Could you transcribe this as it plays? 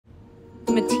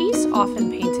Matisse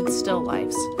often painted still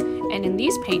lifes, and in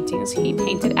these paintings he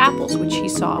painted apples, which he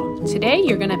saw. Today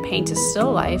you're going to paint a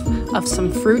still life of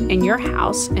some fruit in your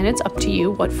house, and it's up to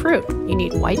you what fruit. You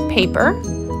need white paper,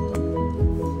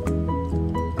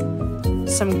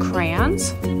 some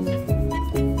crayons,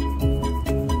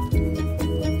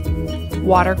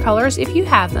 watercolors if you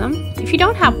have them. If you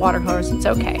don't have watercolors, it's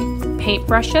okay.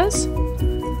 Paintbrushes,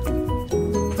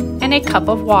 and a cup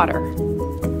of water.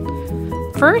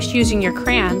 First, using your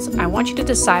crayons, I want you to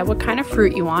decide what kind of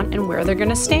fruit you want and where they're going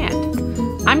to stand.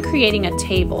 I'm creating a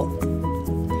table,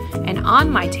 and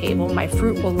on my table, my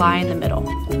fruit will lie in the middle.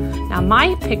 Now,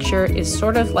 my picture is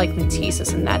sort of like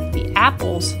Matisse's in that the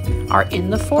apples are in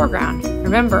the foreground.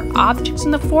 Remember, objects in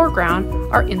the foreground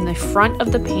are in the front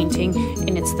of the painting,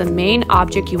 and it's the main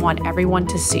object you want everyone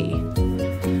to see.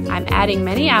 I'm adding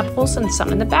many apples and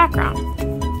some in the background.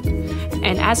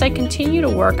 And as I continue to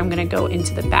work, I'm going to go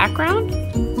into the background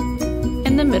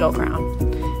and the middle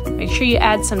ground. Make sure you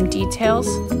add some details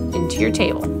into your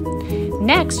table.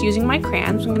 Next, using my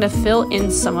crayons, I'm going to fill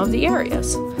in some of the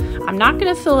areas. I'm not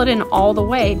going to fill it in all the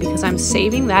way because I'm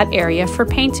saving that area for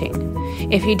painting.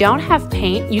 If you don't have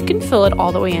paint, you can fill it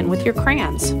all the way in with your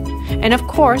crayons. And of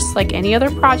course, like any other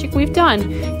project we've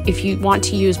done, if you want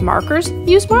to use markers,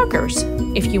 use markers.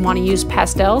 If you want to use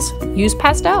pastels, use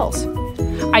pastels.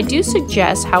 I do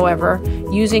suggest, however,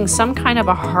 using some kind of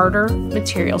a harder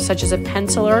material such as a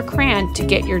pencil or a crayon to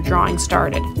get your drawing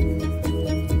started.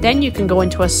 Then you can go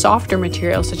into a softer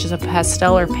material such as a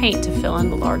pastel or paint to fill in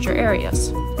the larger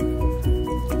areas.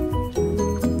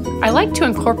 I like to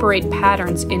incorporate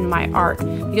patterns in my art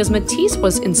because Matisse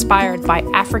was inspired by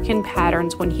African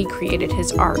patterns when he created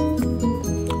his art.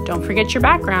 Don't forget your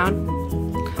background.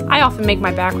 I often make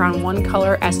my background one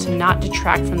color as to not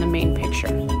detract from the main picture.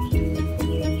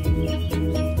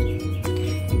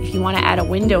 If you want to add a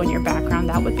window in your background,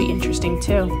 that would be interesting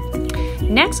too.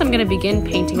 Next, I'm going to begin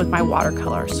painting with my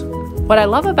watercolors. What I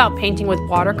love about painting with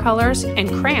watercolors and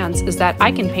crayons is that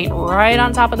I can paint right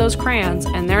on top of those crayons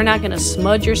and they're not going to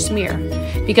smudge or smear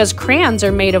because crayons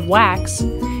are made of wax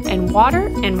and water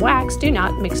and wax do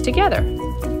not mix together.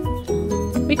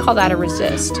 We call that a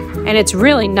resist, and it's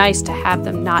really nice to have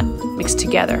them not mixed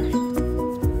together.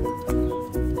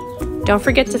 Don't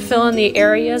forget to fill in the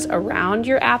areas around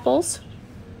your apples.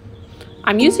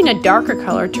 I'm using a darker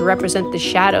color to represent the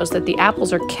shadows that the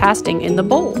apples are casting in the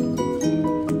bowl.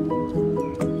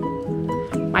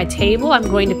 My table, I'm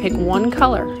going to pick one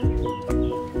color.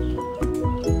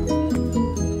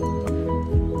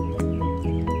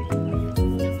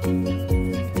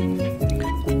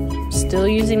 Still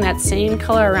using that same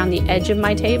color around the edge of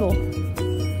my table.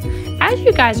 As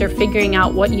you guys are figuring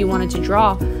out what you wanted to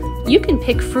draw, you can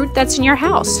pick fruit that's in your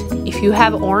house. If you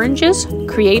have oranges,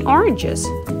 create oranges.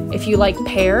 If you like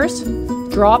pears,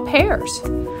 draw pears.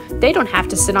 They don't have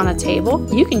to sit on a table.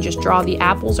 You can just draw the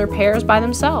apples or pears by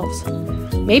themselves.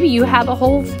 Maybe you have a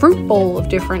whole fruit bowl of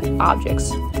different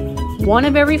objects. One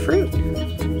of every fruit.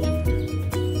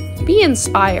 Be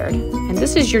inspired, and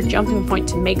this is your jumping point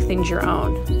to make things your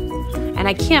own. And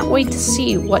I can't wait to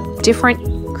see what different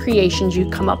creations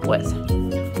you come up with.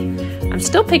 I'm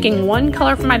still picking one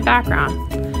color for my background.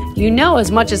 You know, as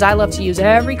much as I love to use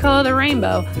every color of the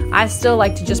rainbow, I still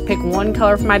like to just pick one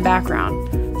color for my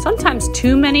background. Sometimes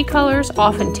too many colors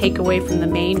often take away from the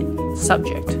main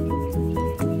subject.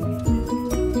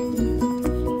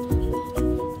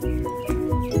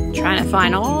 Trying to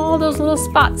find all those little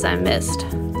spots I missed.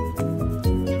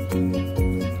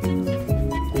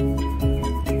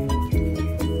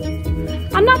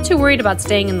 I'm not too worried about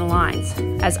staying in the lines,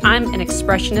 as I'm an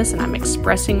expressionist and I'm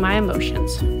expressing my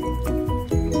emotions.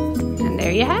 And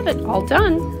there you have it, all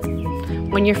done.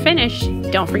 When you're finished,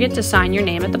 don't forget to sign your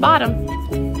name at the bottom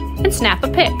and snap a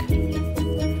pic.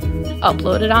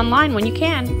 Upload it online when you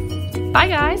can. Bye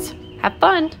guys, have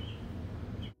fun.